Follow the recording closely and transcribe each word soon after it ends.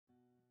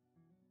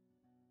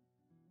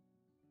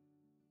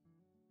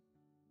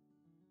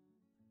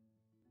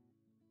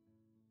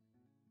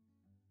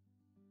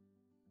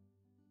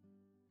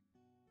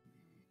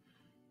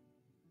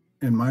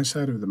In my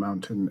side of the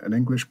mountain, an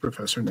English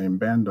professor named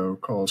Bando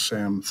calls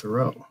Sam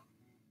Thoreau.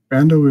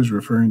 Bando is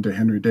referring to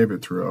Henry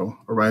David Thoreau,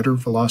 a writer,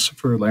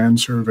 philosopher, land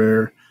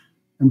surveyor,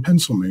 and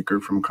pencil maker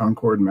from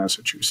Concord,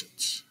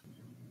 Massachusetts.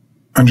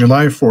 On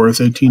July 4th,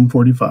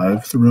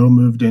 1845, Thoreau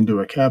moved into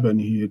a cabin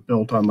he had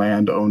built on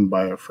land owned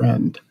by a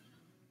friend.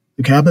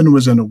 The cabin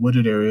was in a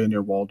wooded area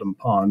near Walden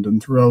Pond,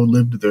 and Thoreau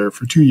lived there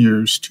for 2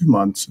 years, 2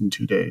 months, and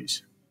 2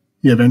 days.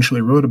 He eventually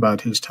wrote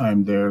about his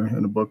time there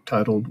in a book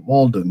titled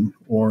Walden,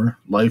 or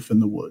Life in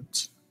the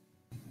Woods.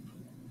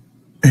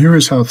 Here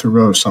is how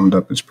Thoreau summed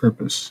up his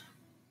purpose.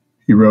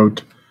 He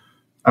wrote,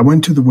 "I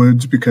went to the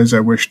woods because I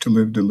wished to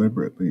live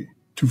deliberately,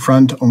 to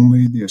front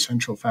only the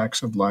essential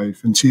facts of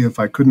life and see if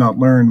I could not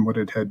learn what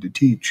it had to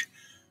teach,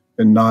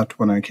 and not,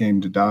 when I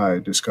came to die,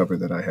 discover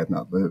that I had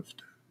not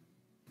lived."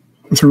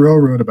 Thoreau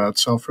wrote about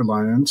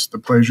self-reliance, the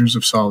pleasures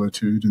of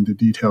solitude, and the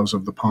details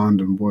of the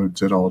pond and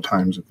woods at all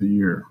times of the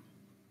year.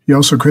 He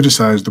also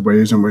criticized the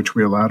ways in which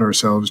we allowed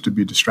ourselves to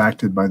be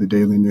distracted by the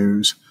daily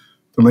news,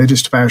 the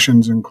latest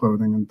fashions in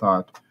clothing and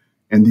thought,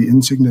 and the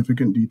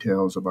insignificant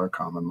details of our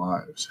common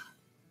lives.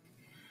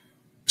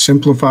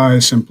 Simplify,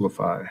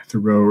 simplify,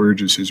 Thoreau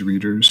urges his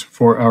readers,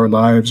 for our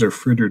lives are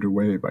frittered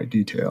away by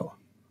detail.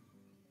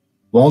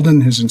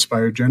 Walden has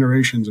inspired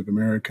generations of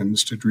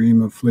Americans to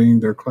dream of fleeing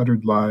their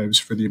cluttered lives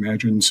for the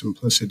imagined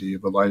simplicity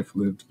of a life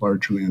lived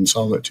largely in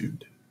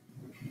solitude.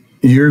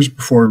 Years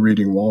before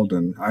reading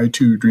Walden, I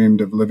too dreamed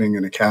of living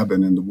in a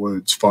cabin in the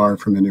woods far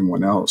from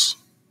anyone else.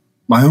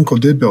 My uncle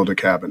did build a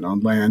cabin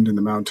on land in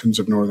the mountains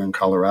of northern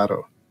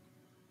Colorado.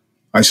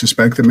 I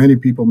suspect that many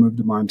people moved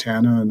to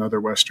Montana and other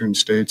western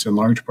states in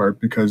large part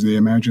because they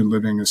imagined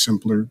living a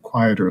simpler,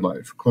 quieter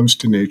life, close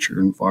to nature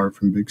and far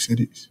from big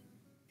cities.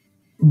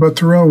 But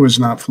Thoreau was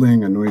not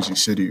fleeing a noisy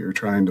city or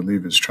trying to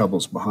leave his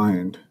troubles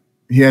behind.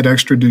 He had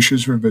extra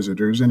dishes for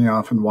visitors, and he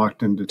often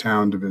walked into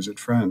town to visit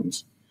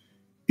friends.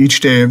 Each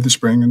day of the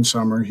spring and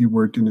summer, he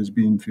worked in his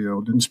bean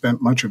field and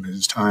spent much of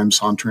his time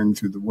sauntering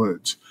through the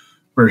woods,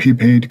 where he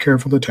paid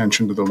careful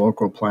attention to the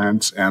local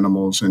plants,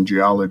 animals, and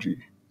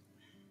geology.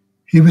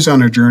 He was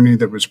on a journey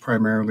that was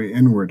primarily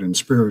inward and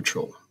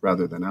spiritual,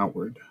 rather than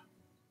outward.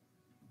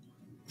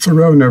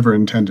 Thoreau never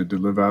intended to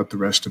live out the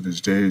rest of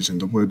his days in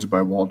the woods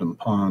by Walden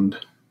Pond.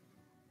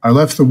 "I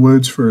left the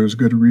woods for as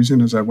good a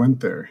reason as I went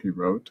there," he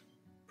wrote.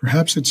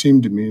 "Perhaps it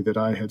seemed to me that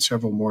I had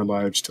several more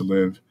lives to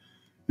live,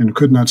 and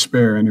could not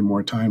spare any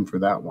more time for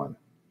that one."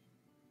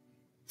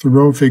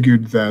 Thoreau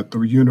figured that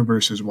the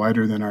universe is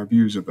wider than our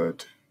views of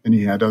it, and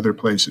he had other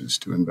places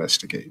to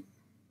investigate.